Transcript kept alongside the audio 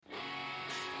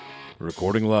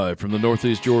Recording live from the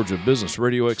Northeast Georgia Business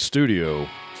RadioX studio.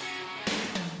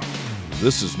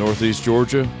 This is Northeast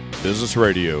Georgia Business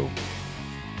Radio.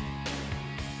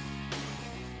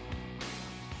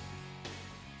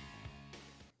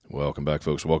 Welcome back,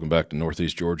 folks. Welcome back to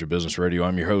Northeast Georgia Business Radio.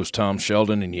 I'm your host, Tom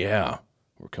Sheldon, and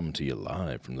we're coming to you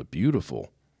live from the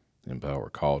beautiful Empower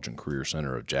College and Career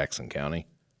Center of Jackson County.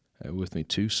 I have with me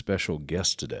two special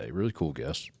guests today, really cool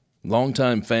guests.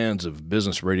 Longtime fans of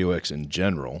Business RadioX in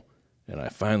general, and I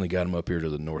finally got him up here to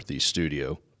the Northeast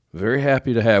studio. Very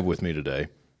happy to have with me today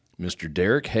Mr.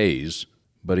 Derek Hayes,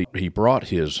 but he brought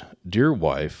his dear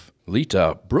wife,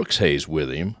 Leta Brooks Hayes,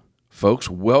 with him. Folks,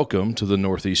 welcome to the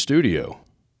Northeast studio.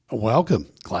 Welcome.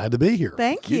 Glad to be here.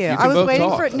 Thank you. You I was waiting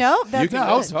talk. for it. No, that's You can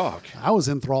both talk. I was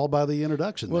enthralled by the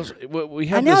introduction. We I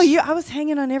have know this, you. I was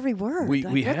hanging on every word. We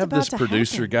Like, what's have about this to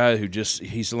producer happen? guy who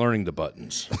he's learning the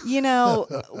buttons. You know,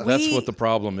 That's what the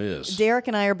problem is. Derek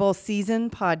and I are both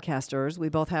seasoned podcasters. We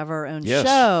both have our own Yes,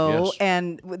 show, yes.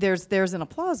 and there's an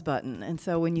applause button. And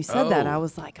so when you said that, Oh. I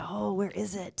was like, oh, where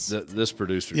is it? This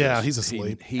producer, Yeah, he's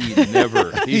asleep. He's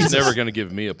never going to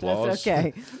give me applause. That's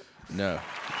okay. No,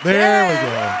 There we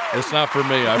go. it's not for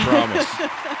me. I promise.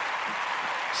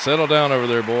 Settle down over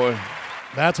there, boy.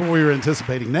 That's what we were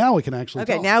anticipating. Now we can actually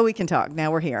Okay, talk. now we can talk.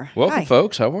 Now we're here. Welcome, Hi.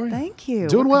 folks. How are you? Thank you.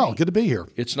 Doing We're well. great. Good to be here.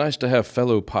 It's nice to have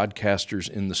fellow podcasters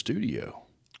in the studio.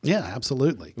 Yeah,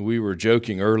 absolutely. We were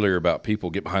joking earlier about people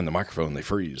get behind the microphone and they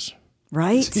freeze.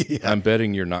 Right? I'm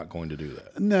betting you're not going to do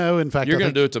that. No, in fact, You're I going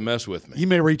think to do it to mess with me. you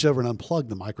may reach over and unplug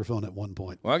the microphone at one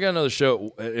point. Well, I got another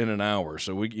show in an hour,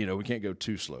 so we can't go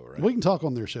too slow, right? We can talk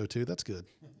on their show too. That's good.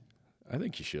 I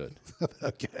think you should.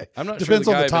 Okay. I'm not Depends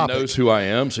sure on the the guy even topic. knows who I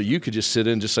am, so you could just sit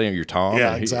in and just say you're Tom.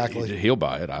 Yeah, and exactly. He'll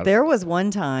buy it. I don't. There was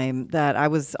one time that I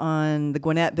was on the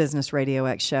Gwinnett Business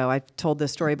RadioX show. I've told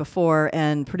this story before,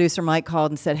 and producer Mike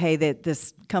called and said, hey,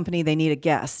 this company, they need a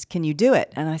guest. Can you do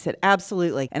it? And I said,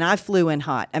 absolutely. And I flew in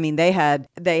hot. I mean, they had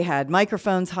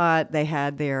microphones hot. They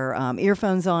had their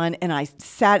earphones on. And I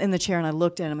sat in the chair and I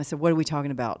looked at them. I said, what are we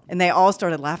talking about? And they all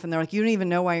started laughing. They're like, you don't even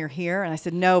know why you're here? And I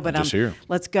said, no, but Just here.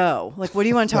 let's go. Like, what do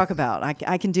you want to talk about?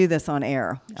 I can do this on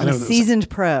air. I'm know a this- seasoned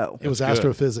pro. It was good.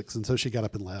 astrophysics, and so she got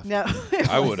up and left. No,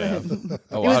 I would have.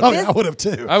 Oh, was I I would have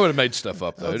too. would have made stuff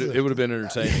up though. It would have been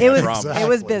entertaining. It I was promise. it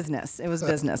was business. It was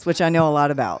business, which I know a lot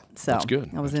about. So That's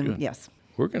good. I was That's in good. yes.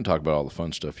 We're going to talk about all the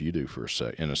fun stuff you do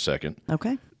in a second.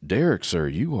 Okay. Derek, sir,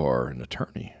 you are an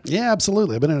attorney. Yeah,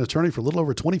 absolutely. I've been an attorney for a little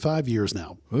over 25 years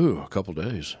now. Ooh, a couple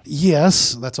days.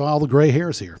 Yes, that's all the gray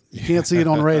hairs here. You can't see it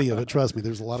on radio, but trust me,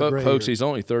 there's a lot of gray Folks, hair. he's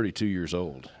only 32 years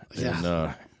old.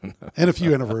 Yeah. And, And a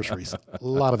few anniversaries. A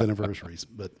lot of anniversaries.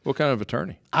 But what kind of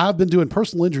attorney? I've been doing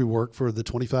personal injury work for the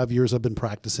 25 years I've been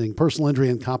practicing. Personal injury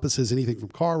encompasses anything from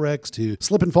car wrecks to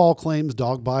slip and fall claims,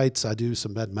 dog bites. I do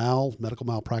some medical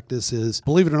malpractice is,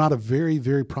 believe it or not, a very,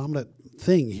 very prominent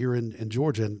thing here in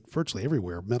Georgia and virtually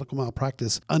everywhere. Medical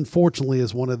malpractice, unfortunately,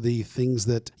 is one of the things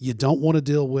that you don't want to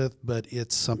deal with, but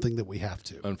it's something that we have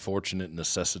to. Unfortunate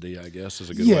necessity, I guess, is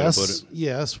a good way to put it.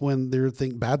 Yes, when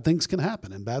bad things can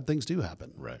happen, and bad things do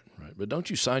happen. Right. But don't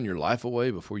you sign your life away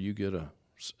before you get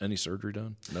any surgery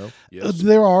done? No? Yes?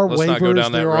 There are Let's not go waivers,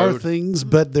 down that there are road. things,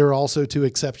 but there are also two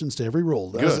exceptions to every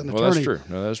rule. As Good. an Well, that's attorney, true.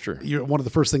 No, that's true. One of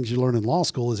the first things you learn in law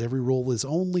school is every rule is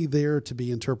only there to be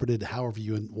interpreted however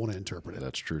you want to interpret it.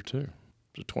 That's true, too.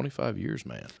 So 25 years,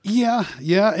 man. Yeah.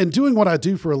 And doing what I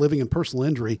do for a living in personal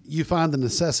injury, you find the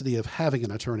necessity of having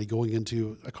an attorney going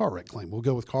into a car wreck claim. We'll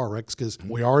go with car wrecks because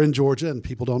we are in Georgia and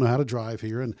people don't know how to drive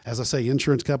here. And as I say,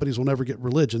 insurance companies will never get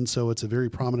religion, so it's a very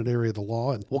prominent area of the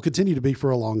law and will continue to be for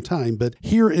a long time. But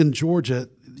here in Georgia,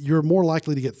 you're more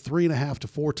likely to get 3.5 to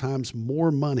 4 times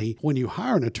more money when you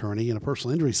hire an attorney in a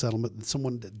personal injury settlement than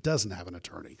someone that doesn't have an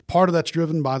attorney. Part of that's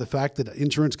driven by the fact that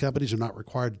insurance companies are not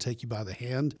required to take you by the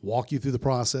hand, walk you through the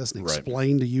process, and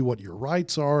explain to you what your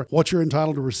rights are, what you're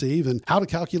entitled to receive, and how to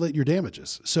calculate your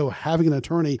damages. So having an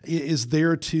attorney is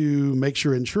there to make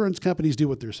sure insurance companies do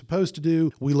what they're supposed to do.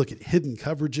 We look at hidden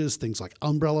coverages, things like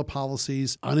umbrella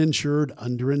policies, uninsured,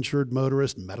 underinsured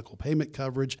motorist, medical payment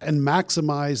coverage, and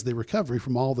maximize the recovery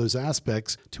from all those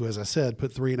aspects to, as I said,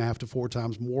 put 3.5 to 4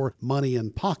 times more money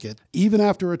in pocket, even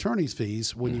after attorney's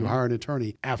fees when you hire an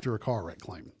attorney after a car wreck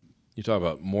claim. You talk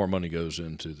about more money goes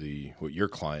into what your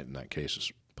client in that case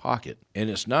is pocket. And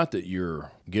it's not that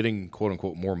you're getting, quote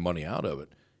unquote, more money out of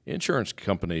it. Insurance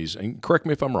companies, and correct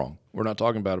me if I'm wrong, we're not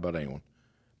talking about anyone,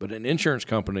 but insurance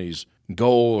companies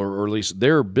goal, or at least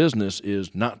their business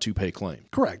is not to pay claim.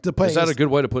 Correct. To pay Is that a good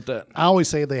way to put that? I always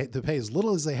say they pay as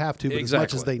little as they have to, but as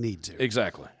much Exactly. as they need to.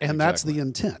 Exactly. And that's the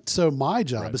intent. So my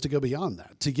job is to go beyond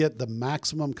that, to get the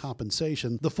maximum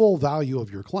compensation, the full value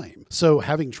of your claim. So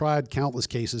having tried countless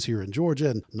cases here in Georgia,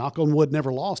 and knock on wood,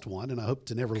 never lost one, and I hope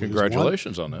to never lose one.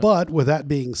 Congratulations on that. But with that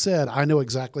being said, I know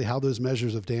exactly how those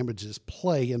measures of damages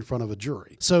play in front of a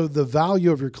jury. So the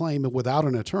value of your claim without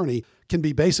an attorney can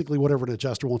be basically whatever an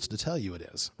adjuster wants to tell you it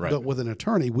is. Right. But with an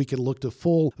attorney, we can look to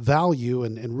full value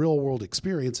and real world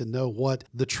experience and know what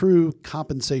the true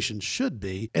compensation should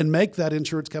be and make that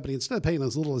insurance company, instead of paying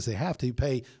as little as they have to,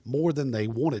 pay more than they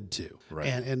wanted to. Right.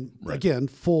 And again,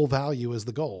 full value is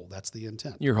the goal. That's the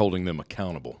intent. You're holding them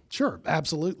accountable. Sure,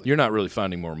 absolutely. You're not really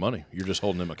finding more money. You're just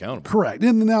holding them accountable. Correct.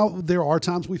 And now there are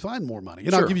times we find more money.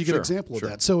 And I'll give you a good example of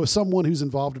that. So if someone who's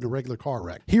involved in a regular car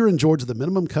wreck, here in Georgia, the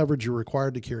minimum coverage you're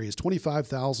required to carry is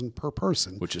 $25,000 per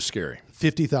person. Which is scary.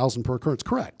 $50,000 per occurrence.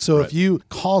 Correct. So if you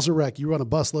cause a wreck, you run a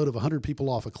bus load of 100 people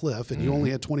off a cliff and you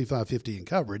only had $25.50 in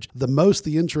coverage, the most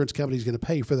the insurance company is going to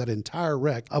pay for that entire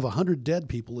wreck of 100 dead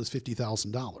people is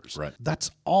 $50,000. Right.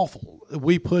 That's awful.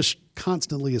 We push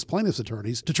constantly as plaintiffs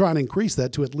attorneys to try and increase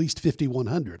that to at least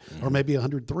 5,100 or maybe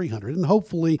 100, 300. And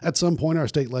hopefully at some point our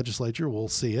state legislature will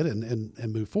see it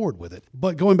and move forward with it.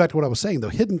 But going back to what I was saying, though,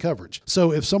 hidden coverage.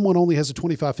 So if someone only has a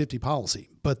 2550 policy,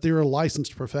 but they're a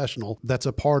licensed professional that's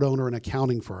a part owner in an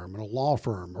accounting firm and a law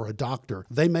firm or a doctor,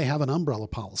 they may have an umbrella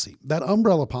policy. That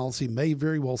umbrella policy may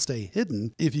very well stay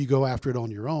hidden if you go after it on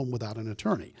your own without an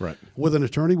attorney. Right. With an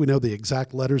attorney, we know the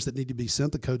exact letters that need to be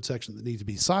sent, the code section that need to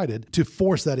be cited to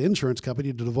force that insurance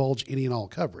company to divulge any and all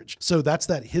coverage. So that's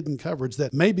that hidden coverage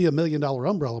that may be $1 million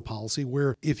umbrella policy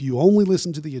where if you only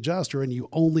listen to the adjuster and you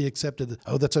only accepted,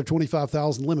 oh, that's our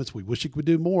 25,000 limits. We wish you could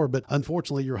do more, but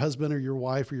unfortunately your husband or your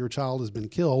wife or your child has been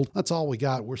killed. That's all we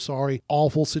got. We're sorry.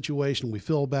 Awful situation. We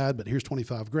feel bad, but here's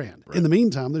 25 grand. Right. In the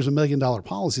meantime, there's $1 million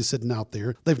policy sitting out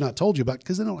there they've not told you about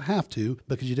because they don't have to,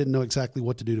 because you didn't know exactly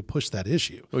what to do to push that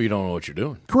issue. Well, you don't know what you're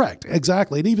doing. Correct.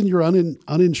 Exactly. And even your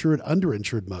uninsured,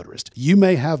 underinsured motorist, you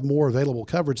may have more available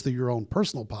coverage through your own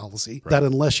personal policy that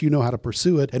unless you know how to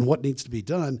pursue it and what needs to be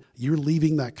done, you're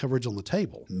leaving that coverage on the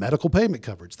table. Medical payment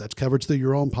coverage, that's coverage through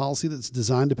your own policy that's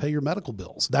designed to pay your medical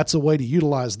bills. That's a way to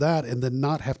utilize that and then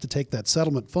not have to take that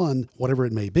settlement fund, whatever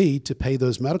it may be, to pay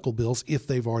those medical bills if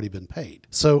they've already been paid.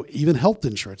 So even health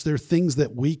insurance, there are things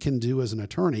that we can do as an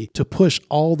attorney to push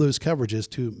all those coverages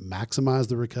to maximize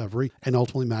the recovery and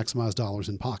ultimately maximize dollars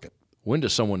in pocket. When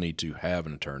does someone need to have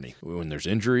an attorney? When there's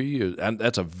injury? And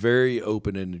that's a very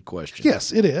open-ended question.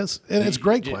 Yes, it is. And it's a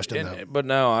great question, though. But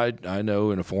now I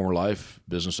know in a former life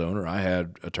business owner, I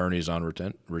had attorneys on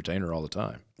retainer all the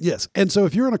time. Yes. And so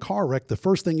if you're in a car wreck, the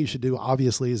first thing you should do,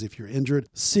 obviously, is if you're injured,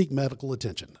 seek medical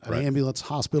attention, an ambulance,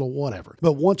 hospital, whatever.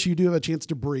 But once you do have a chance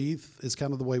to breathe, is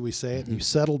kind of the way we say it, and you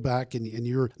settle back and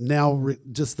you're now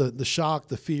just the shock,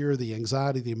 the fear, the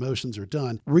anxiety, the emotions are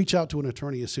done, reach out to an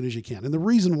attorney as soon as you can. And the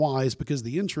reason why is because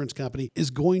the insurance company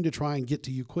is going to try and get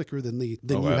to you quicker than you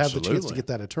have the chance to get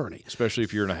that attorney. Especially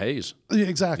if you're in a haze.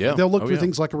 Exactly. Yeah. They'll look for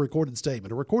things like a recorded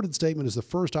statement. A recorded statement is the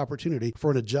first opportunity for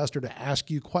an adjuster to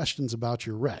ask you questions about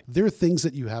your wreck. There are things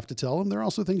that you have to tell them. There are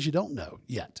also things you don't know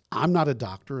yet. I'm not a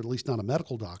doctor, at least not a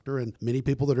medical doctor, and many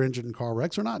people that are injured in car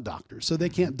wrecks are not doctors, so they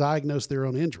can't diagnose their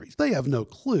own injuries. They have no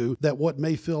clue that what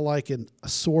may feel like a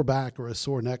sore back or a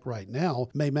sore neck right now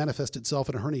may manifest itself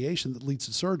in a herniation that leads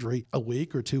to surgery a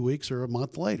week or 2 weeks or a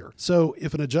month later. So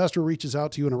if an adjuster reaches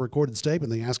out to you in a recorded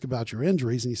statement, they ask about your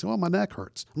injuries, and you say, well, my neck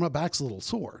hurts, or my back's a little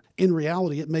sore. In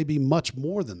reality, it may be much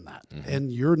more than that,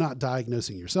 and you're not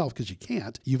diagnosing yourself because you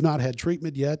can't. You've not had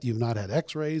treatment yet. You've not had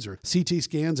x-rays or CT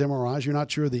scans, MRIs. You're not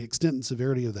sure the extent and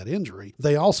severity of that injury.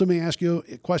 They also may ask you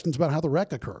questions about how the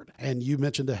wreck occurred. And you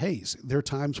mentioned a haze. There are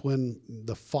times when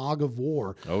the fog of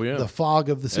war, the fog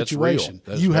of the situation,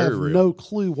 you have no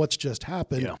clue what's just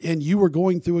happened. Yeah. And you were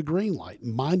going through a green light,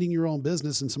 minding your own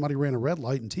business, and somebody ran a red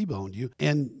light and T-boned you.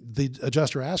 And the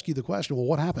adjuster asked you the question, well,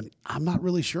 what happened? I'm not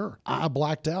really sure. I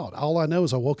blacked out. All I know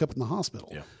is I woke up in the hospital.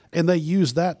 Yeah. And they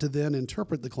use that to then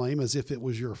interpret the claim as if it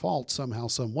was your fault somehow,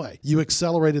 some way. You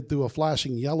accelerated through a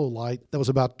flashing yellow light that was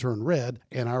about to turn red,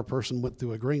 and our person went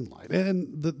through a green light.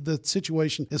 And the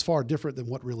situation is far different than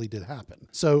what really did happen.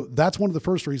 So that's one of the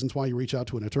first reasons why you reach out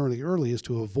to an attorney early, is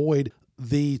to avoid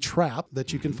the trap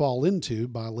that you can fall into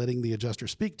by letting the adjuster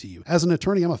speak to you. As an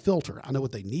attorney, I'm a filter. I know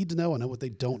what they need to know. I know what they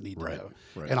don't need to know.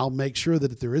 Right. And I'll make sure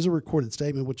that if there is a recorded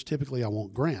statement, which typically I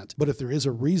won't grant, but if there is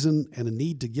a reason and a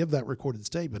need to give that recorded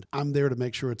statement, I'm there to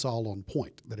make sure it's all on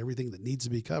point, that everything that needs to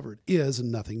be covered is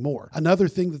and nothing more. Another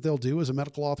thing that they'll do is a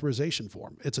medical authorization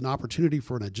form. It's an opportunity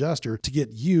for an adjuster to get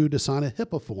you to sign a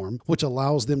HIPAA form, which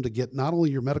allows them to get not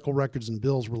only your medical records and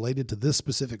bills related to this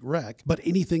specific wreck, but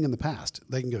anything in the past.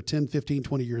 They can go 10, 15,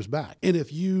 20 years back. And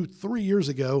if you 3 years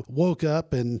ago woke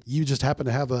up and you just happened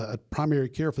to have a primary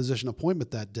care physician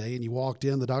appointment that day and you walked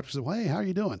in, the doctor said, well, hey, how are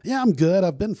you doing? Yeah, I'm good.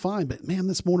 I've been fine. But man,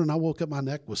 this morning I woke up, my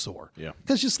neck was sore. Yeah.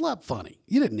 Because you slept funny.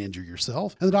 You didn't injure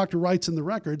yourself. And the doctor writes in the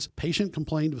records, patient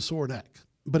complained of sore neck.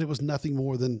 But it was nothing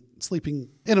more than sleeping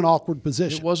in an awkward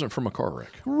position. It wasn't from a car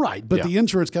wreck. Right. But the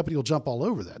insurance company will jump all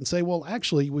over that and say, well,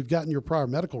 actually, we've gotten your prior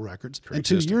medical records. And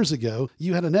 2 years ago,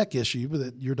 you had a neck issue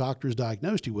that your doctors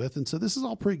diagnosed you with. And so this is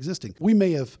all pre-existing. We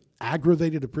may have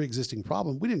aggravated a pre-existing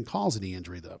problem. We didn't cause any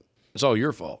injury, though. It's all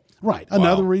your fault. Right. Wow.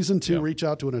 Another reason to reach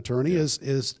out to an attorney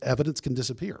is evidence can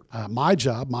disappear. My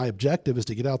job, my objective is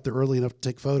to get out there early enough to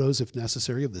take photos, if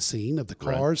necessary, of the scene, of the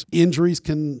cars. Right. Injuries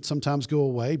can sometimes go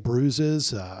away,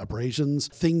 bruises, abrasions,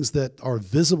 things that are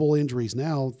visible injuries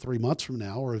now, 3 months from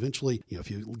now, or eventually, if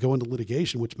you go into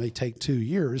litigation, which may take 2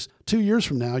 years, 2 years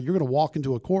from now, you're going to walk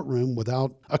into a courtroom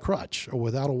without a crutch or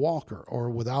without a walker or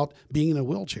without being in a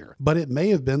wheelchair. But it may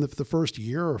have been that for the first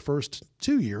year or first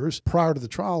 2 years prior to the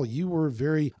trial, you were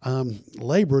very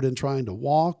labored in trying to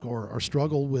walk or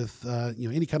struggle with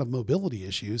any kind of mobility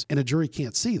issues, and a jury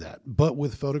can't see that. But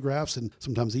with photographs and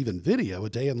sometimes even video, a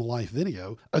day in the life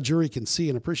video, a jury can see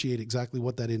and appreciate exactly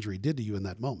what that injury did to you in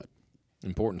that moment.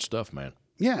 Important stuff, man.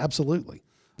 Yeah, absolutely.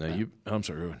 Now I'm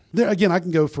sorry. There again, I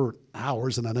can go for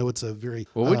hours, and I know it's a very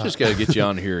well. We just got to get you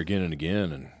on here again and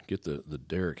again, and get the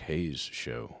Derek Hayes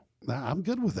show. I'm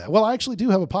good with that. Well, I actually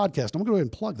do have a podcast. I'm going to go ahead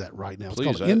and plug that right now. Please,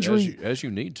 it's called Injury, as you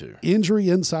need to. Injury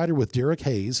Insider with Derek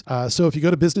Hayes. So if you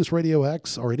go to Business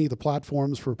RadioX or any of the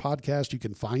platforms for podcast, you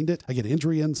can find it. Again,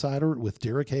 Injury Insider with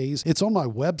Derek Hayes. It's on my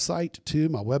website, too.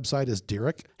 My website is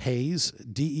Derek Hayes,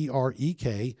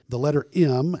 DEREK, the letter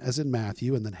M as in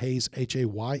Matthew, and then Hayes,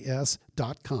 HAYS.com.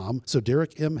 So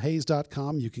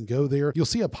DerekMHayes.com. You can go there. You'll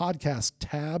see a podcast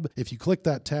tab. If you click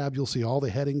that tab, you'll see all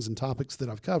the headings and topics that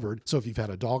I've covered. So if you've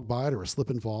had a dog bite or a slip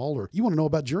and fall, or you want to know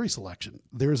about jury selection,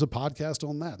 there's a podcast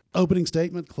on that. Opening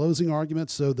statement, closing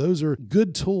arguments. So those are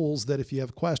good tools that if you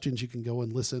have questions, you can go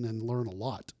and listen and learn a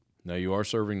lot. Now, you are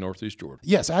serving Northeast Georgia.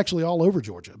 Yes, actually all over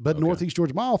Georgia, but Northeast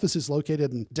Georgia. My office is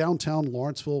located in downtown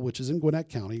Lawrenceville, which is in Gwinnett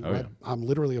County. Right? I'm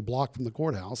literally a block from the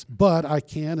courthouse, but I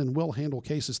can and will handle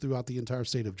cases throughout the entire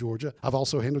state of Georgia. I've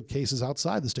also handled cases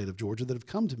outside the state of Georgia that have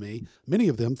come to me, many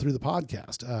of them through the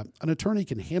podcast. An attorney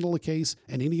can handle a case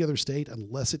in any other state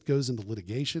unless it goes into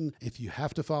litigation. If you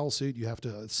have to file suit, you have to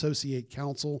associate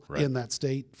counsel in that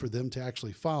state for them to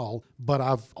actually file. But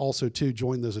I've also, too,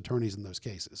 joined those attorneys in those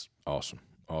cases. Awesome.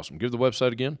 Give the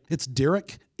website again. It's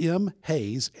Derek M.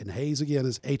 Hayes, and Hayes again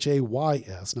is Hays,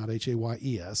 not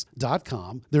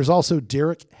HAYES.com. There's also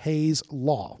Derek Hayes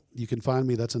Law. You can find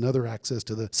me. That's another access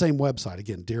to the same website.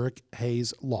 Again, Derek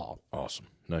Hayes Law. Awesome.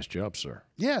 Nice job, sir.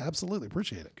 Yeah, absolutely.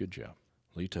 Appreciate it. Good job.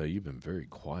 Leta, you've been very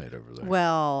quiet over there.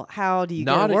 Well, how do you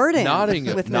get a word in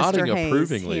with nodding Mr. Hayes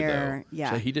approvingly, here? though.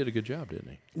 Yeah. So he did a good job,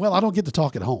 didn't he? Well, I don't get to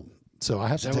talk at home, so I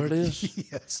have to Is that what it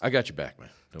is? Yes. I got you back, man.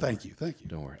 Thank you.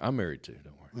 Don't worry. I'm married, too.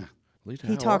 Don't worry. Yeah. Leta,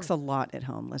 He talks a lot at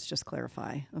home. Let's just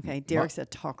clarify. Okay, Derek's a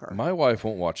talker. My wife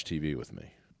won't watch TV with me.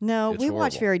 No, It's we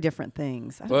watch horrible. very different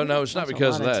things. Well, no, it's not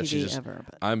because of that. TV She's just,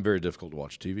 but- I'm very difficult to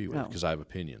watch TV with because I have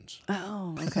opinions.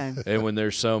 Oh, okay. And when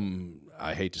there's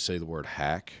I hate to say the word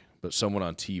hack, but someone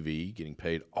on TV getting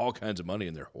paid all kinds of money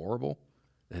and they're horrible,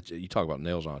 you talk about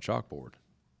nails on a chalkboard.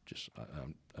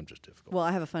 I'm just difficult. Well,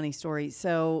 I have a funny story.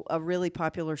 So a really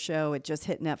popular show, it just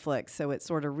hit Netflix, so it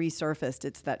sort of resurfaced.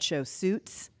 It's that show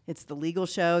Suits. It's the legal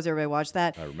shows. Everybody watch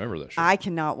that. I remember that show. I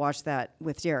cannot watch that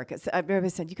with Derek. Everybody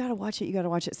said, you got to watch it. You got to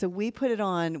watch it. So we put it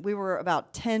on. We were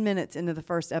about 10 minutes into the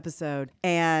first episode,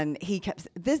 and he kept,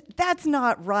 that's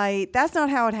not right. That's not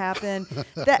how it happened.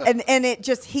 And it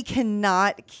just, he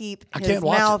cannot keep his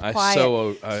mouth quiet. I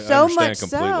so understand much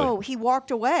completely. so, he walked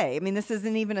away. I mean, this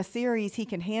isn't even a series he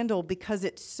can handle because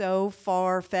it's so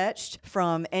far-fetched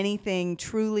from anything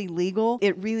truly legal.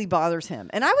 It really bothers him.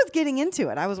 And I was getting into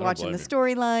it. I was watching the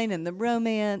storyline and the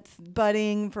romance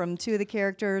budding from two of the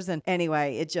characters. And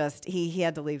anyway, it just, he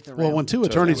had to leave the room. Well, when two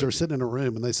attorneys are sitting in a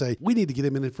room and they say, we need to get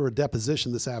him in for a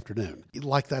deposition this afternoon,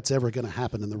 like that's ever going to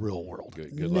happen in the real world.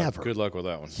 Good Never. Luck. Good luck with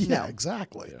that one. Yeah,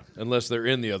 exactly. Yeah. Unless they're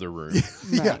in the other room.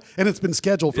 Yeah, and it's been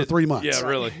scheduled for 3 months. Yeah,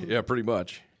 really. Yeah, pretty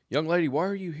much. Young lady, why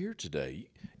are you here today?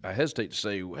 I hesitate to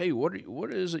say, hey,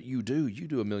 what is it you do? You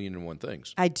do 1,000,001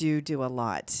 things. I do a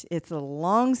lot. It's a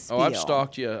long spiel. Oh, I've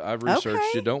stalked you. I've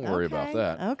researched you. Don't worry about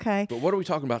that. Okay. But what are we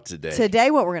talking about today?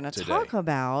 Today, what we're going to talk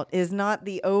about is not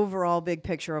the overall big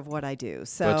picture of what I do.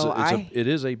 So it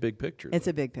is a big picture. It's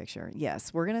a big picture.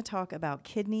 Yes, we're going to talk about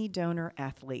kidney donor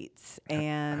athletes.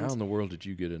 And how in the world did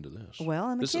you get into this? Well,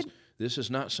 I'm a kid. This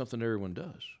is not something everyone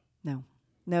does.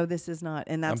 No, this is not.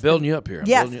 And that's I'm building you up here.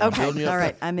 Yes. I'm Okay. building you up All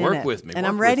right. here. I'm in Work it. with me. And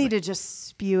I'm ready to just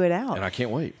spew it out. And I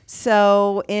can't wait.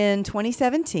 So in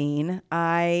 2017,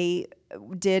 I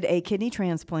did a kidney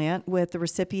transplant with the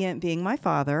recipient being my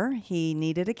father. He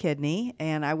needed a kidney,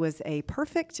 and I was a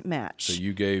perfect match. So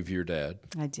you gave your dad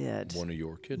I did. one of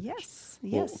your kidneys. Yes.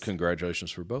 Well, congratulations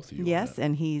for both of you. Yes,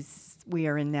 and we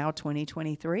are in now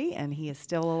 2023, and he is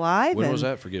still alive. When was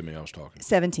that? Forgive me, I was talking.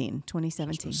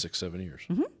 2017. It's been 6-7 years.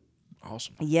 Mm-hmm.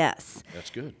 Awesome. Yes. That's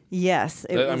good. Yes.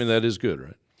 That is good,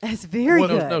 right? It's very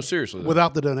good. No, seriously.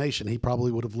 Without the donation, he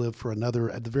probably would have lived for another,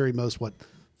 at the very most,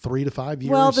 3 to 5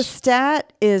 years? Well, the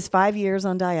stat is 5 years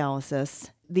on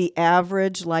dialysis. The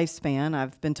average lifespan,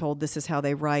 I've been told this is how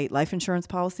they write life insurance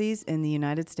policies in the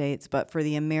United States, but for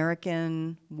the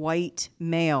American white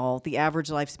male, the average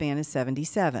lifespan is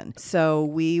 77. So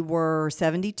we were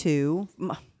 72.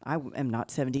 I am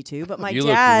not 72, but my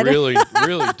dad. You look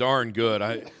really darn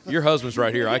good. Your husband's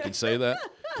right here. I can say that.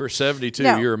 For 72,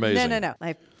 you're amazing. No.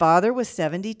 My father was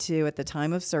 72 at the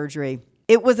time of surgery.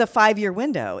 It was a 5-year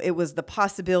window. It was the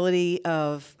possibility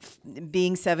of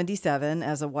being 77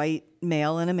 as a white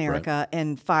male in America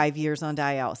and 5 years on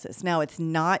dialysis. Now, it's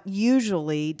not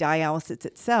usually dialysis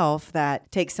itself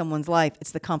that takes someone's life.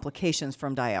 It's the complications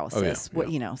from dialysis. Oh,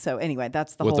 yeah. So anyway,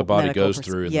 that's the what whole the body medical goes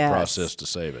through in the process to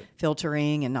save it.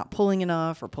 Filtering and not pulling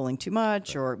enough or pulling too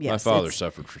much. Or my father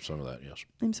suffered from some of that, yes.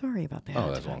 I'm sorry about that.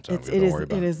 Oh, that's a long time ago. Don't worry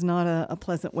about it. It is not a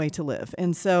pleasant way to live.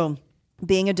 And so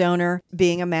being a donor,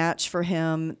 being a match for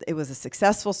him, it was a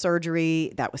successful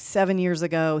surgery. That was 7 years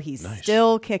ago. He's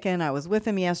still kicking. I was with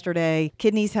him yesterday.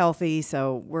 Kidney's healthy,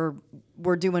 so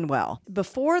we're doing well.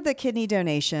 Before the kidney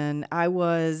donation, I don't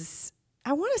want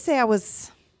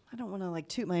to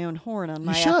toot my own horn on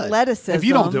my athleticism. If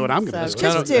you don't do it, I'm going to do it.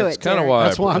 Just do it. That's kind of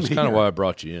why I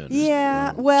brought you in.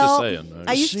 Yeah, well, just saying.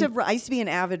 I used to be an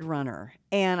avid runner,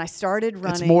 and I started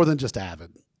running. It's more than just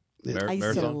avid. I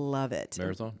used to love it.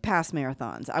 Marathon? Past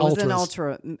marathons. I was an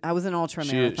ultra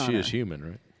marathoner. She is human,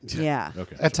 right? Yeah.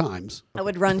 Okay. At times. I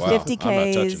would run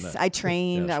 50Ks. I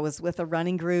trained. Yes. I was with a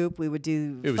running group. We would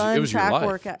do fun track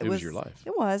workout. It was your life.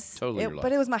 It was. Totally your life.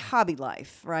 But it was my hobby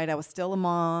life, right? I was still a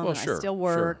mom. Well, sure, I still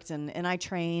worked and I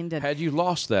trained. And had you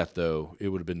lost that, though, it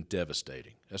would have been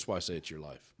devastating. That's why I say it's your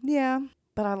life. Yeah,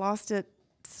 but I lost it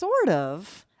sort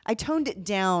of. I toned it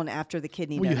down after the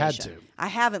kidney donation. You had to. I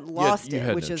haven't lost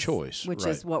it, which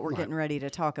is what we're getting ready to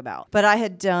talk about. But I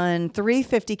had done 3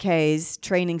 50Ks,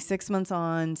 training 6 months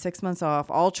on, 6 months off,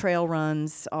 all trail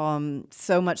runs.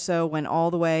 So much so, went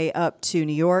all the way up to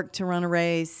New York to run a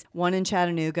race, one in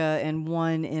Chattanooga and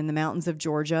one in the mountains of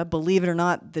Georgia. Believe it or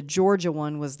not, the Georgia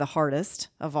one was the hardest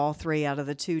of all 3 out of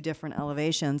the 2 different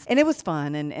elevations. And it was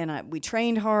fun. And we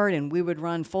trained hard, and we would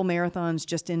run full marathons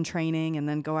just in training and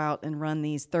then go out and run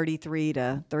these 33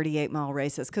 to 38 mile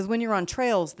races. Because when you're on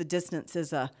trails, the distance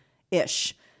is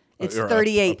ish. It's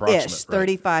 38-ish,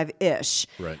 35-ish.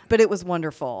 Right. But it was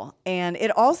wonderful. And it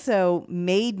also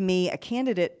made me a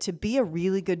candidate to be a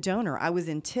really good donor. I was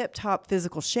in tip-top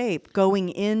physical shape going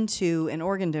into an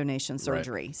organ donation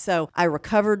surgery. Right. So I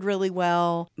recovered really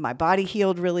well. My body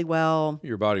healed really well.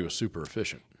 Your body was super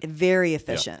efficient. Very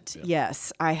efficient. Yeah.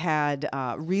 Yes. I had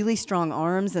really strong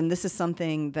arms, and this is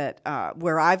something that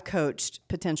where I've coached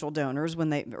potential donors when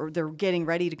they're getting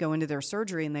ready to go into their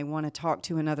surgery and they want to talk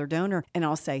to another donor, and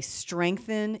I'll say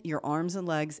strengthen your arms and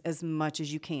legs as much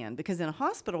as you can, because in a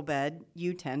hospital bed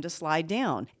you tend to slide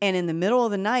down, and in the middle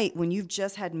of the night when you've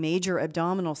just had major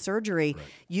abdominal surgery,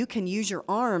 you can use your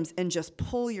arms and just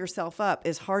pull yourself up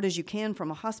as hard as you can from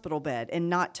a hospital bed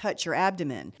and not touch your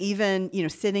abdomen. Even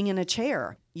sitting in a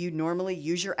chair, you normally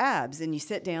use your abs and you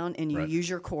sit down and you use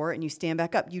your core and you stand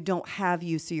back up. You don't have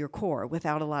use of your core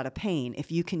without a lot of pain.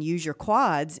 If you can use your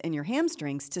quads and your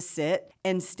hamstrings to sit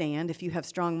and stand, if you have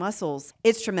strong muscles,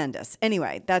 it's tremendous.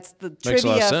 Anyway, that's the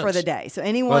trivia for the day. So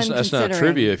anyone that's considering not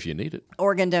trivia if you need it.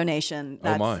 Organ donation,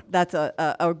 that's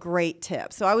a great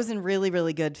tip. So I was in really,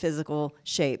 really good physical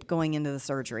shape going into the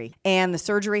surgery. And the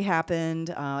surgery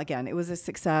happened. Again, it was a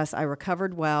success. I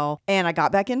recovered well. And I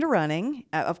got back into running,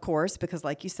 of course, because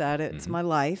like you said, it's my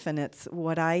life and it's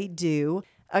what I do.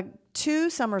 2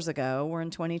 summers ago, we're in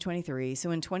 2023.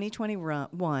 So in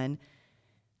 2021,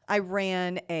 I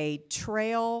ran a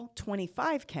trail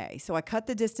 25K. So I cut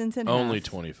the distance in half. Only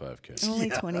 25K. Only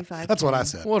 25K. That's what I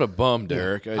said. What a bum,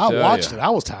 Derek. I tell watched ya. it. I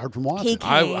was tired from watching it.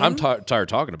 I'm tired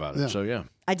talking about it. So, yeah.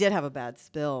 I did have a bad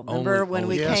spill. Remember when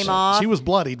we Yes. came off? She was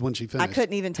bloodied when she finished. I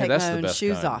couldn't even take that's my the own best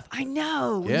shoes kind. off. I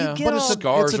know. Yeah. You get But all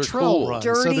scars it's a are trail cool. run.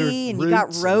 So dirty they're and you got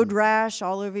roots road rash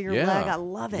all over your Yeah. leg. I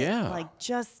love it. Yeah. Like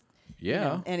just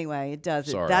Yeah. anyway, it does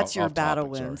it. Sorry, That's your off battle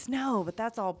topic, sorry. wounds. No, but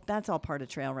that's all part of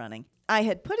trail running. I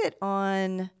had put it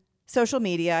on social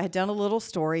media. I had done a little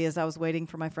story as I was waiting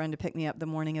for my friend to pick me up the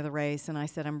morning of the race. And I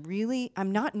said,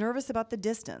 I'm not nervous about the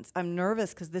distance. I'm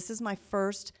nervous because this is my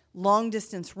first long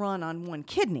distance run on one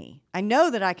kidney. I know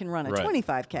that I can run a Right.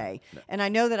 25K and I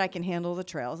know that I can handle the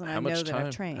trails and I know that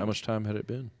I've trained. How much time had it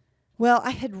been? Well,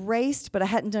 I had raced, but I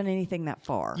hadn't done anything that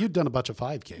far. You'd done a bunch of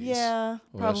 5Ks. Yeah,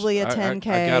 Well, probably a that's-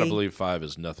 10K. I got to believe 5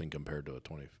 is nothing compared to a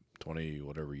 20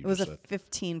 whatever you It was just a said.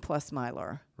 15 plus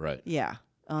miler. Right. Yeah,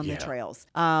 on Yeah. the trails.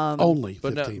 Only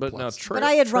 15 But now plus. trail,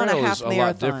 I had run a trail half is a lot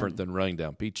marathon. different than running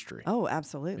down Peachtree. Oh,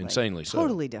 absolutely. Insanely so.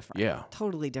 Totally different. Yeah.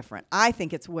 Totally different. I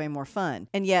think it's way more fun.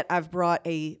 And yet I've brought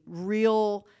a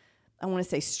real, I want to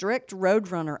say, strict road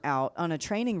runner out on a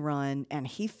training run, and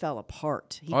he fell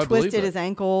apart. He I believe twisted that. his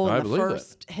ankle I in the believe that.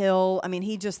 first hill. I mean,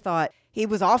 he just thought he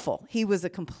was awful. He was a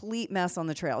complete mess on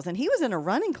the trails. And he was in a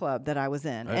running club that I was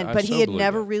in, I but so he had believe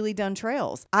never that. really done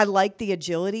trails. I like the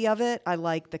agility of it. I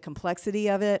like the complexity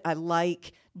of it. I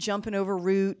like jumping over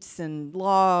roots and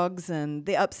logs and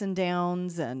the ups and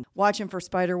downs and watching for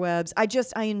spider webs.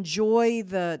 I enjoy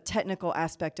the technical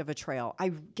aspect of a trail. I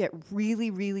get really,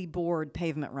 really bored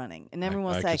pavement running. And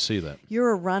everyone will I say, could see that. you're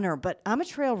a runner, but I'm a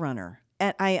trail runner.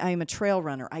 And I'm a trail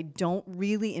runner. I don't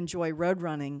really enjoy road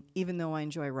running, even though I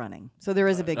enjoy running. So there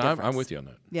is a big difference. I'm with you on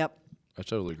that. Yep. I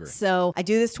totally agree. So I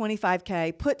do this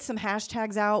 25K, put some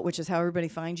hashtags out, which is how everybody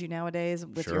finds you nowadays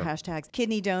with your Sure. hashtags.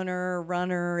 Kidney donor,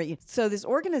 runner. So this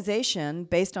organization,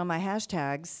 based on my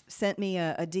hashtags, sent me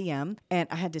a DM. And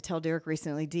I had to tell Derek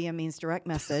recently, DM means direct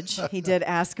message. He did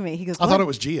ask me. He goes, I thought it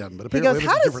was GM, but he apparently goes, it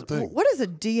how was a does, different thing. what is a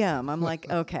DM? I'm like,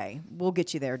 okay, we'll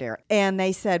get you there, Derek. And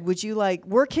they said,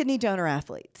 we're kidney donor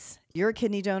athletes. You're a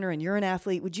kidney donor and you're an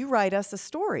athlete. Would you write us a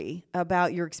story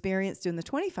about your experience doing the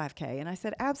 25K? And I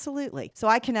said, absolutely. So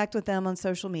I connect with them on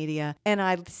social media and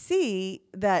I see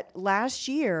that last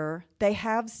year they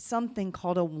have something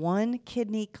called a one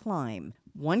kidney climb.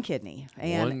 One kidney.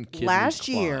 And One kidney last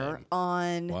climb. year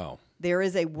on... Wow. There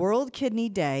is a World Kidney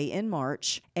Day in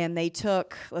March, and they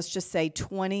took, let's just say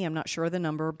 20, I'm not sure of the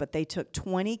number, but they took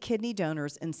 20 kidney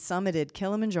donors and summited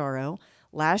Kilimanjaro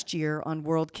last year on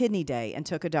World Kidney Day and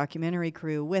took a documentary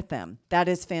crew with them. That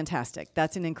is fantastic.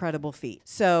 That's an incredible feat.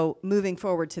 So moving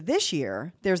forward to this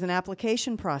year, there's an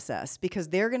application process because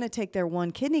they're going to take their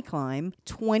one kidney climb,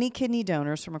 20 kidney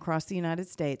donors from across the United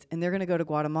States, and they're going to go to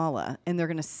Guatemala, and they're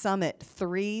going to summit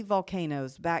 3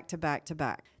 volcanoes back to back to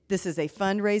back. This is a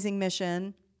fundraising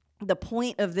mission. The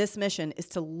point of this mission is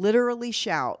to literally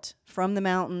shout from the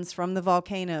mountains, from the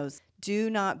volcanoes, do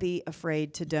not be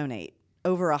afraid to donate.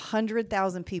 Over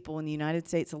 100,000 people in the United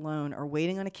States alone are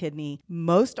waiting on a kidney.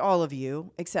 Most all of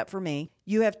you, except for me,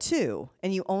 you have 2,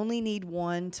 and you only need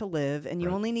 1 to live, and you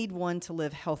only need 1 to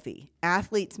live healthy.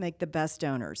 Athletes make the best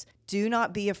donors. Do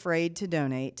not be afraid to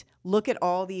donate. Look at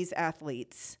all these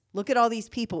athletes. Look at all these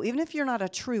people. Even if you're not a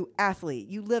true athlete,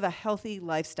 you live a healthy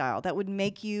lifestyle that would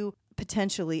make you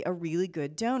potentially a really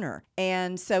good donor.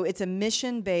 And so it's a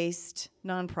mission-based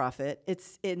nonprofit.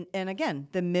 And again,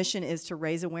 the mission is to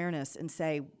raise awareness and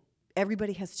say,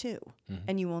 everybody has 2,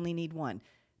 and you only need 1.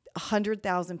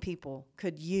 100,000 people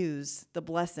could use the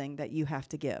blessing that you have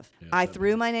to give. Yes, I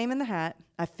threw my name in the hat.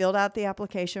 I filled out the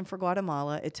application for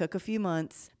Guatemala. It took a few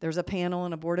months. There's a panel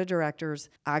and a board of directors.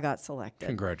 I got selected.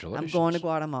 Congratulations. I'm going to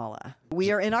Guatemala.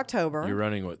 We are in October. You're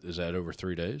running, what, is that over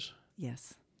 3 days?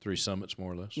 Yes. 3 summits,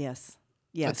 more or less? Yes.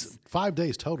 Yes. That's 5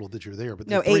 days total that you're there, but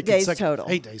No, they're 8 days total.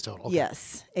 8 days total. Okay.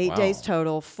 Yes, 8 Wow. days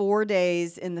total, 4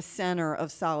 days in the center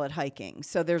of solid hiking.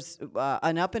 So there's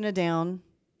an up and a down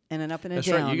and an up and a That's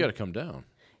down. right. You got to come down.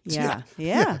 Yeah.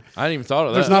 Yeah. I didn't even thought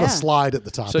of There's that. not Yeah. a slide at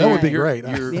the top. So that you're- would be you're-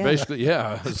 great. You're Yeah. basically,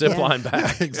 zip line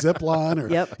back. Zip line or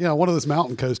Yep. one of those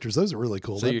mountain coasters. Those are really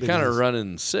cool. So That'd you're be kind of nice.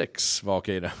 running 6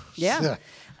 volcanoes. Yeah. Yeah.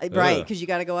 Right, Ugh. because you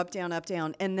got to go up,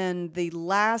 down. And then the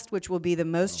last, which will be the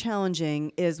most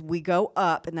challenging, is we go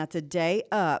up, and that's a day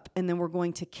up, and then we're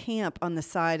going to camp on the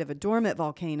side of a dormant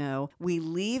volcano. We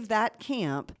leave that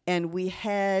camp, and we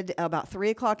head about 3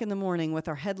 o'clock in the morning with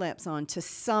our headlamps on to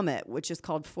summit, which is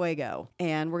called Fuego.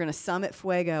 And we're going to summit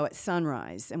Fuego at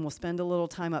sunrise, and we'll spend a little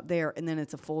time up there, and then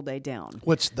it's a full day down.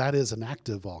 Which that is an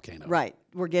active volcano. Right.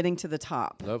 We're getting to the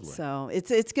top. Lovely. So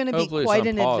it's going to be Hopefully quite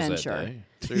it's an on pause adventure. that day.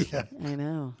 Seriously. I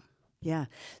know. Yeah.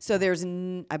 So there's,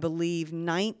 I believe,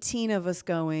 19 of us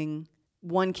going,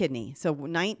 one kidney. So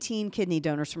 19 kidney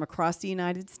donors from across the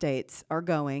United States are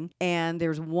going. And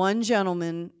there's one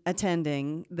gentleman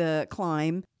attending the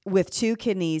climb with 2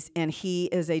 kidneys, and he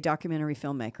is a documentary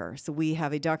filmmaker. So we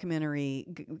have a documentary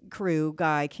crew,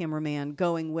 guy, cameraman,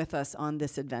 going with us on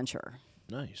this adventure.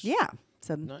 Nice. Yeah.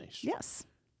 So Nice. yes.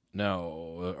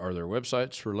 Now, are there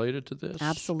websites related to this?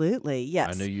 Absolutely.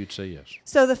 Yes. I knew you'd say yes.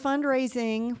 So the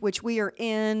fundraising, which we are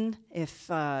in,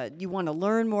 if you want to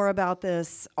learn more about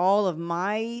this, all of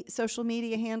my social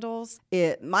media handles,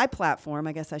 my platform,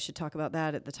 I guess I should talk about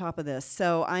that at the top of this.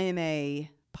 So I am a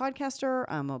podcaster,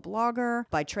 I'm a blogger.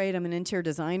 By trade, I'm an interior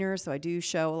designer, so I do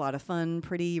show a lot of fun,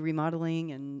 pretty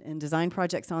remodeling and design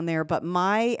projects on there. But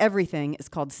my everything is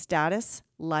called Status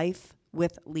Life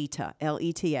with Leta,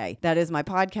 Leta. That is my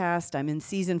podcast. I'm in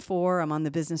season 4. I'm on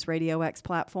the Business RadioX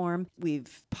platform.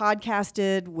 We've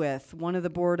podcasted with one of the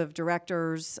board of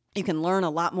directors. You can learn a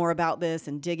lot more about this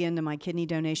and dig into my kidney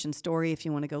donation story if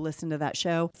you want to go listen to that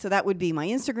show. So that would be my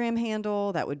Instagram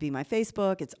handle. That would be my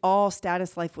Facebook. It's all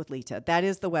Status Life with Leta. That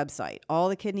is the website. All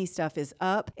the kidney stuff is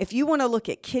up. If you want to look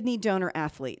at kidney donor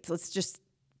athletes, let's just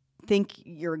think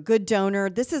you're a good donor.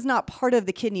 This is not part of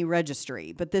the kidney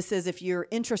registry, but this is if you're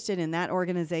interested in that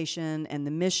organization and the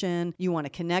mission, you want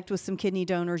to connect with some kidney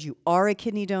donors, you are a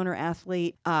kidney donor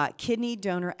athlete,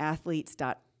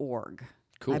 kidneydonorathletes.org,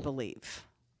 Cool. I believe.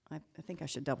 I think I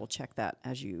should double check that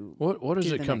as you What does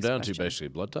do it the come next down question. to, basically?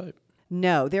 Blood type?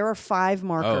 No, there are 5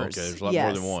 markers. Oh, okay. There's a lot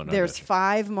more than one. I There's gotcha.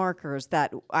 5 markers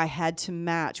that I had to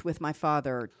match with my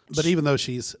father. But even though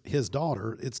she's his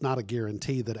daughter, it's not a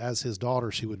guarantee that as his daughter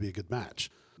she would be a good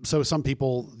match. So some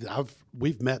people,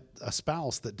 we've met a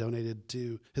spouse that donated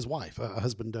to his wife, a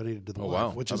husband donated to the wife, wow.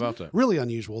 which How is about that? really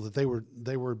unusual that they were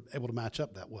able to match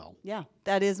up that well. Yeah,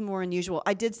 that is more unusual.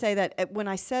 I did say that when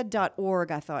I said .org,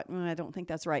 I thought, I don't think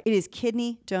that's right. It is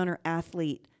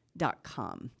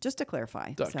kidneydonorathlete.com, just to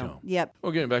clarify. .com. Yep.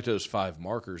 Well, getting back to those 5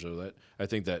 markers, though, that I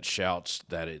think that shouts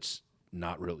that it's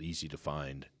not real easy to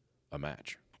find a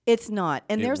match. It's not.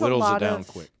 And It there's a whittles it lot down of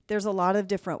quick. there's a lot of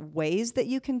different ways that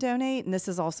you can donate, and this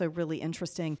is also really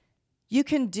interesting. You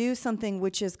can do something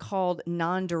which is called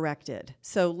non-directed.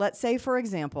 So let's say, for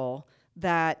example,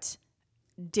 that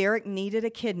Derek needed a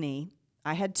kidney.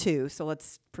 I had 2, so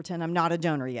let's pretend I'm not a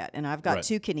donor yet, and I've got Right,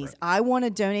 2 kidneys. right. I want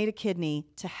to donate a kidney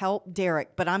to help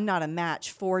Derek, but I'm not a match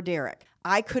for Derek.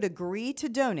 I could agree to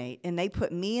donate, and they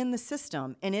put me in the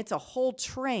system, and it's a whole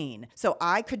train. So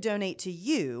I could donate to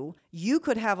you. You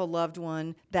could have a loved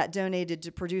one that donated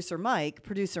to producer Mike.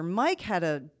 Producer Mike had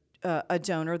a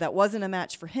donor that wasn't a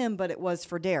match for him, but it was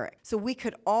for Derek. So we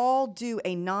could all do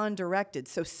a non-directed.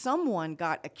 So someone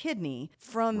got a kidney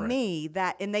from me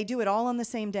and they do it all on the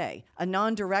same day. A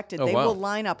non-directed. Oh, they wow. will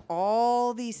line up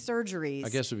all these surgeries. I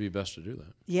guess it'd be best to do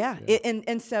that. Yeah.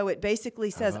 And so it basically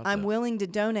says, about I'm that? willing to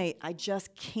donate. I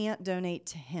just can't donate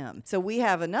to him. So we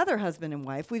have another husband and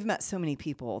wife. We've met so many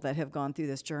people that have gone through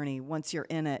this journey once you're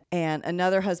in it. And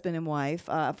another husband and wife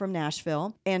from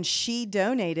Nashville. And she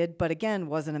donated, but again,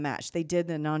 wasn't a match. They did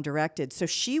the non-directed. So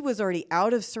she was already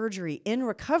out of surgery in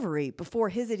recovery before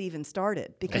his had even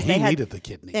started. Because And he needed the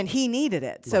kidney. And he needed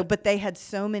it. So, but they had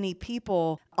so many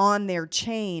people on their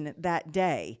chain that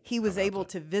day. He was able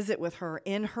to visit with her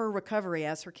in her recovery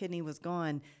as her kidney was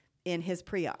gone in his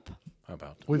pre-op. How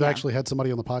about that? We've actually had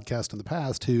somebody on the podcast in the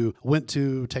past who went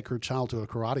to take her child to a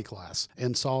karate class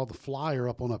and saw the flyer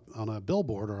up on a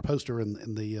billboard or a poster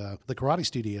in the karate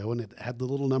studio, and it had the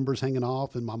little numbers hanging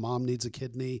off, and my mom needs a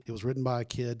kidney. It was written by a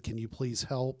kid. Can you please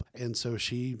help? And so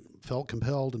she felt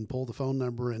compelled and pulled the phone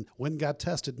number and went and got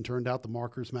tested, and turned out the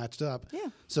markers matched up. Yeah.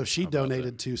 So she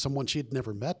donated to someone she had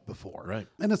never met before. Right.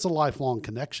 And it's a lifelong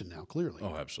connection now, clearly.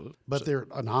 Oh, absolutely. But they're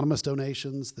anonymous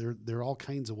donations. There are all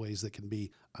kinds of ways that can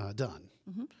be done.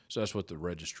 So that's what the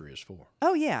registry is for.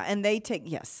 Oh, yeah. And they take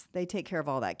care of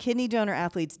all that. Kidney Donor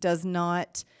Athletes does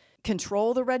not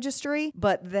control the registry,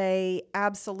 but they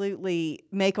absolutely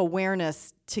make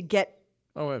awareness to get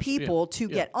people to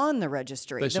get on the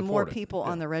registry. They The more support it. people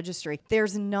on the registry.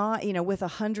 There's not, with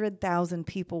 100,000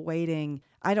 people waiting,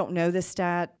 I don't know the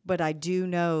stat, but I do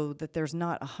know that there's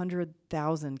not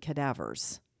 100,000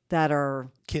 cadavers that are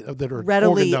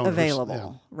readily organ donors.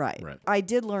 available. Yeah. Right. Right. I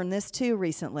did learn this too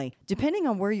recently. Depending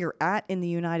on where you're at in the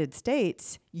United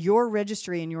States, your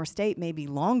registry in your state may be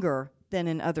longer than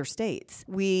in other states.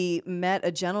 We met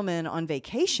a gentleman on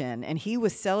vacation, and he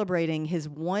was celebrating his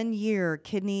 1-year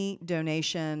kidney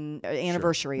donation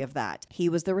anniversary of that. He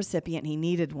was the recipient. He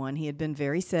needed one. He had been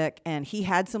very sick, and he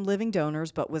had some living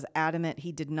donors, but was adamant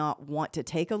he did not want to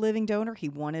take a living donor. He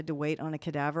wanted to wait on a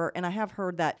cadaver, and I have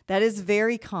heard that is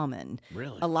very common.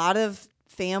 Really? A lot of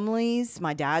families,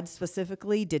 my dad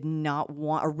specifically,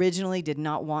 originally did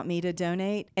not want me to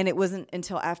donate. And it wasn't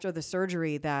until after the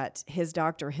surgery that his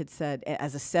doctor had said,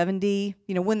 as a 70,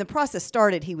 when the process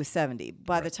started, he was 70.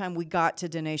 By the time we got to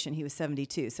donation, he was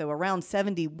 72. So around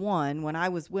 71, when I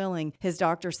was willing, his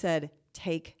doctor said,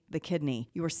 take the kidney.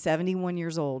 You are 71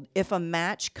 years old. If a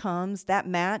match comes, that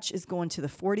match is going to the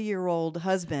 40-year-old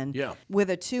husband with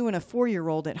a 2 and a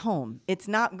 4-year-old at home. It's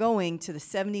not going to the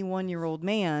 71-year-old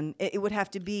man. It would have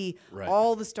to be,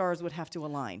 all the stars would have to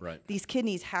align. Right. These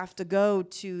kidneys have to go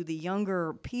to the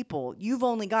younger people. You've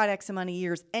only got X amount of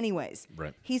years anyways.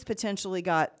 Right. He's potentially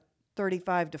got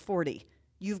 35 to 40.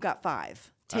 You've got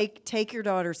 5. Take your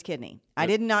daughter's kidney. I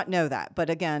did not know that. But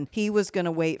again, he was going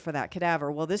to wait for that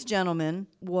cadaver. Well, this gentleman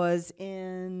was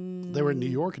in... They were in New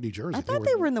York and New Jersey. I thought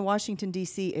they were in the Washington,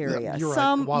 D.C. area. Yeah, you're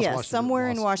right. Somewhere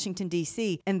in Washington,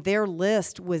 D.C. And their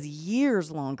list was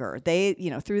years longer. They,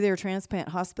 through their transplant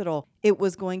hospital, it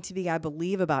was going to be, I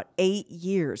believe, about 8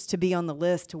 years to be on the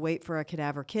list to wait for a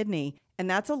cadaver kidney. And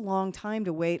that's a long time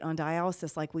to wait on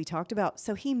dialysis like we talked about.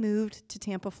 So he moved to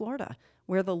Tampa, Florida,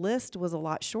 where the list was a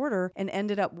lot shorter and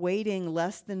ended up waiting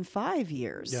less than 5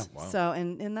 years. Yeah. Wow. So,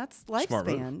 and that's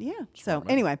lifespan. Yeah. Smart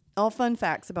move. Anyway, all fun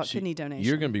facts about kidney donation.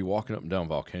 You're going to be walking up and down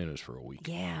Volcanoes for a week.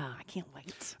 Yeah, I can't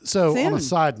wait. So Soon. on a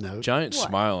side note, Giant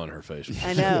smile on her face.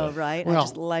 I know, right? I Well,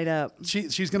 just light up.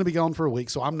 she's going to be gone for a week,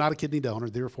 so I'm not a kidney donor,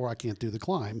 therefore I can't do the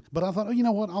climb. But I thought, oh, you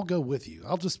know what? I'll go with you.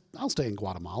 I'll stay in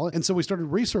Guatemala. And so we started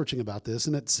researching about this,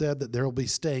 and it said that there will be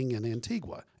staying in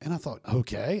Antigua. And I thought,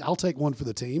 okay, I'll take one for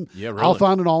the team. Yeah, really. I'll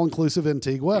find an all-inclusive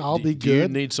Antigua. I'll be Do you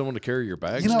good. need someone to carry your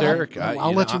bags, You know, Derek?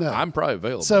 I'll let you know. I'm probably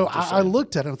available. So Just I saying.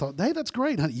 looked at it and thought, hey, that's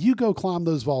great, honey. You go climb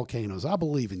those volcanoes. I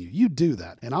believe in you. You do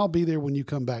that. And I'll be there when you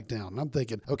come back down. And I'm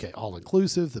thinking, okay,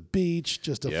 all-inclusive, the beach,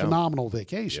 just a phenomenal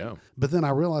vacation. Yeah. But then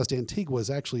I realized Antigua is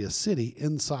actually a city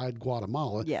inside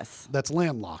Guatemala. Yes. That's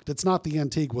landlocked. It's not the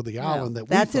Antigua, the island that we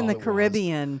That's in thought the it was.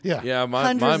 Caribbean. Yeah. Yeah, my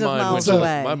Hundreds of mind miles went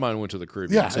away. my mind went to the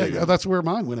Caribbean. Yeah, too. that's where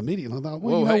mine went immediately. I thought,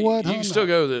 well, Well, you know hey, what? you I'm can still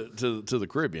not- go to the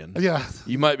Caribbean. Yeah.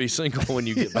 You might be single when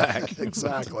you get back.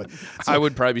 Exactly. I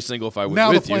would probably be single if I went Now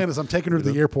the with plan you. is I'm taking her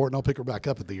to the airport and I'll pick her back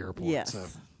up at the airport. Yes. So.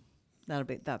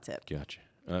 That's it. Gotcha.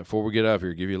 Before we get out of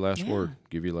here, give you a last word.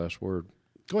 Give you a last word.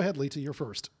 Go ahead, Leta, you're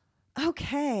first.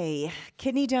 Okay.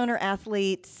 Kidney donor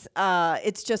athletes,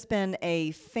 it's just been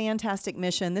a fantastic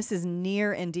mission. This is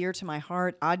near and dear to my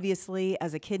heart. Obviously,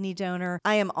 as a kidney donor,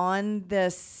 I am on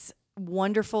this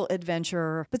wonderful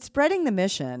adventure, but spreading the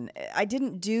mission. I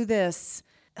didn't do this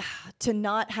to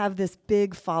not have this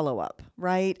big follow-up,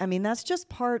 right? I mean, that's just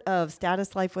part of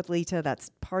Status Life with Leta. That's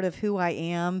part of who I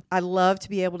am. I love to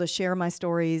be able to share my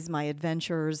stories, my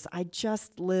adventures. I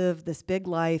just live this big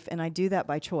life, and I do that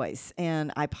by choice.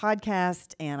 And I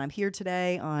podcast, and I'm here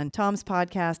today on Tom's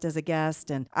podcast as a guest.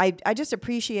 And I just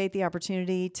appreciate the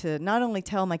opportunity to not only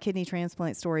tell my kidney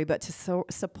transplant story, but to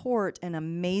support an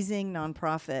amazing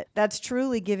nonprofit that's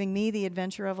truly giving me the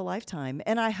adventure of a lifetime.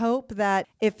 And I hope that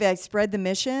if I spread the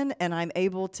mission and I'm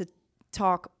able to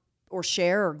talk or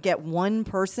share or get one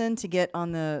person to get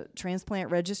on the transplant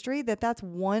registry, that's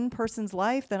one person's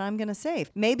life that I'm going to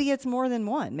save. Maybe it's more than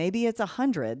one. Maybe it's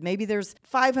 100. Maybe there's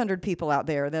 500 people out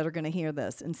there that are going to hear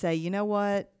this and say, you know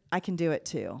what? I can do it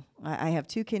too. I have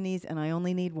 2 kidneys and I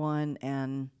only need one,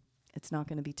 and it's not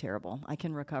going to be terrible. I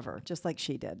can recover just like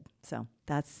she did. So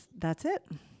that's it.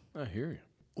 I hear you.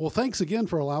 Well, thanks again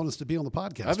for allowing us to be on the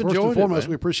podcast. I've First enjoyed and it, foremost, man.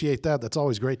 we appreciate that. That's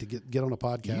always great to get on a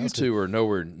podcast. You two are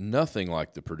nowhere nothing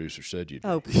like the producer said you'd be.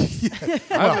 Oh, please.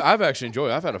 I've actually enjoyed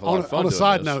it. I've had a lot of fun On a doing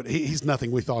side this. note, he's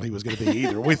nothing we thought he was going to be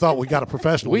either. We thought we got a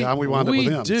professional guy, and we wound up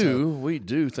with him. We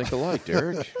do think alike,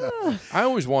 Derek. I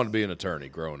always wanted to be an attorney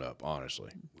growing up,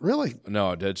 honestly. Really?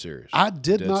 No, dead serious. I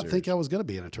did Dead not serious. think I was going to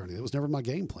be an attorney. That was never my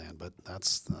game plan, but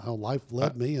that's how life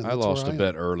led me. And I that's lost where a I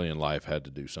am. bet early in life, had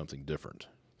to do something different.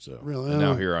 So Really? and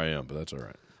now here I am, but that's all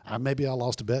right. Maybe I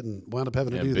lost a bet and wound up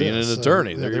having to And do being this. an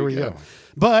attorney, So, there we you go.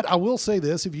 But I will say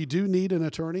this, if you do need an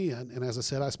attorney, and as I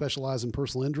said, I specialize in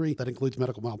personal injury. That includes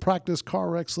medical malpractice, car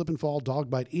wreck, slip and fall, dog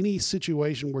bite, any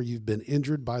situation where you've been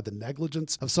injured by the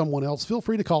negligence of someone else, feel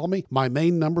free to call me. My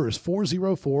main number is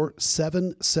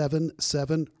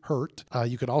 404-777-HURT.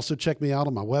 You can also check me out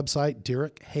on my website,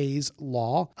 Derek Hayes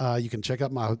Law. You can check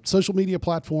out my social media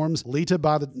platforms. Leta,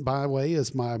 by the way,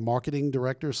 is my marketing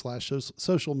director /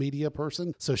 social media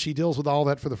person. So she deals with all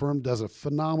that for the firm, does a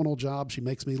phenomenal job. She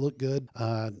makes me look good.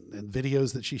 And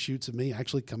videos that she shoots of me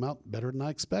actually come out better than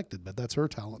I expected, but that's her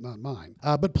talent, not mine.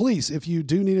 But please, if you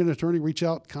do need an attorney, reach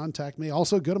out, contact me.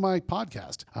 Also, go to my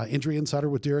podcast, Injury Insider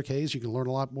with Derek Hayes. You can learn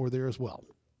a lot more there as well.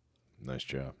 Nice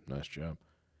job. Nice job.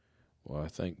 Well, I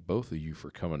thank both of you for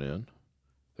coming in.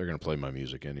 They're going to play my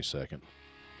music any second.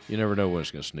 You never know when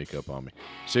it's going to sneak up on me.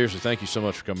 Seriously, thank you so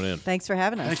much for coming in. Thanks for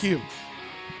having us. Thank you.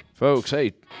 Folks,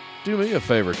 hey, do me a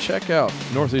favor. Check out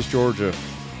Northeast Georgia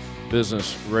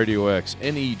Business RadioX,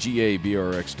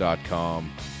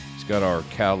 negabrx.com. It's got our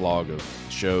catalog of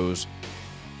shows.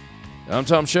 I'm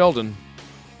Tom Sheldon.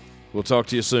 We'll talk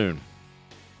to you soon.